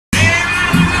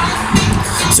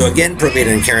So again,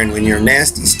 Perlita and Karen, when your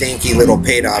nasty, stanky little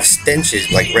paid-off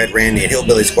stenches like Red Randy and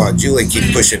Hillbilly Squad Julie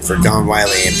keep pushing for Don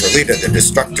Wiley and Perlita, the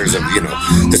destructors of,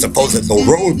 the supposed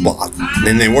robots,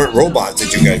 and they weren't robots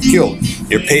that you guys killed.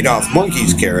 You're paid-off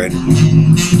monkeys, Karen.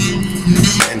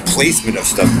 And placement of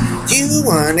stuff. You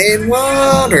wanted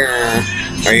water.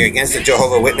 Are you against the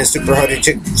Jehovah Witness super hottie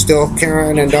chick still,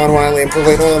 Karen and Don Wiley and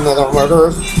Perlita and the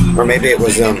murderers? Or maybe it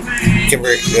was Valentina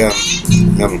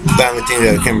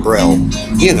Kimbrell,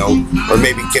 or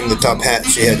maybe Kim the Top Hat.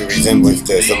 She had a resemblance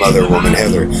to some other woman,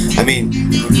 Heather. I mean,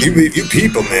 you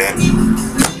people, man.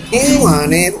 You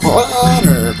wanted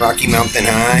water. Rocky Mountain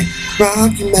High.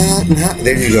 Rocky Mountain High.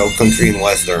 There you go, country and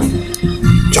western.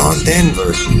 John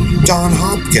Denver. John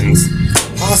Hopkins.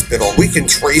 Hospital. We can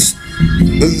trace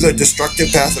the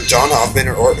destructive path of John Hoffman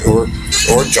or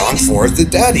John Ford, the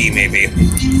daddy, maybe.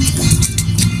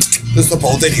 The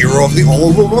supposed hero of the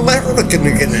old American.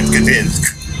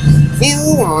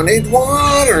 You wanted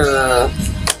water.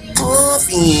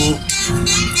 Coffee.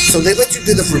 So they let you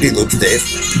do the Fruity Loops, Dave.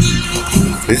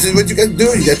 This is what you guys do.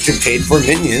 You got your paid for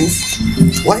minions.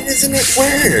 Why doesn't it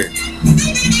work?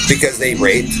 Because they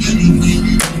raped.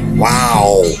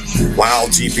 Wow. Wow,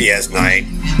 GPS night.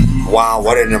 Wow,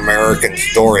 what an American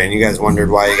story. And you guys wondered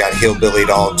why you got hillbillied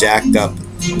all jacked up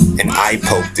and eye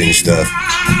poked and stuff.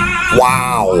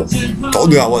 Wow.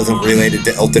 Told you I wasn't related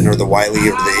to Elton or the Wiley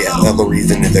or the Elleries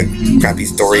and the crappy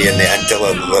story and the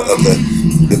Antilla of the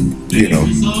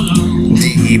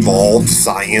de-evolved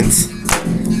science.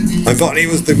 I thought he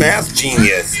was the math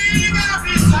genius.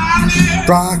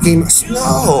 Rocky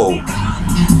Snow.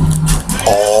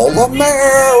 All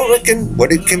American. What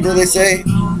did Kimberly say?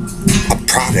 A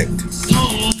product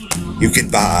you could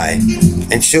buy.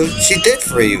 And she did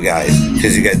for you guys.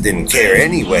 Because you guys didn't care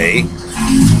anyway.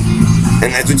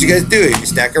 And that's what you guys do. You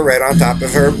stack a red on top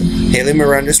of her, Haley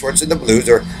Miranda Schwartz of the Blues,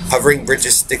 or hovering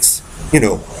Bridges sticks,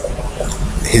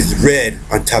 his red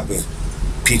on top of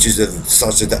Peaches of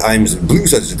Such of the Imes and Blue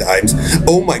Such of the Imes.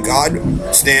 Oh my God,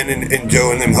 Stan and Joe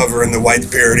and them hovering the white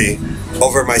parody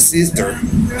over my sister.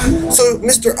 So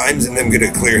Mr. Imes and them get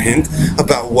a clear hint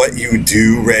about what you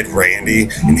do, Red Randy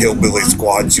and Hillbilly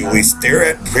Squad Julie. Stare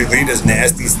at Perlita's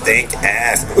nasty stank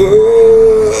ass.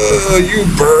 You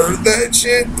burned that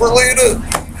shit, Perlita.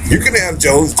 You can have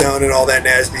Jonestown and all that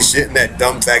nasty shit and that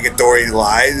dumb faggatory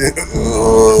lies.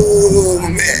 Oh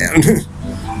man.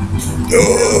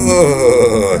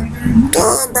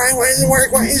 Tom, Brian, why does it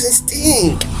work? Why does it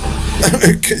stink?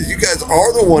 Because you guys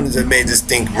are the ones that made the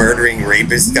stink murdering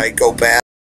rapist psychopath.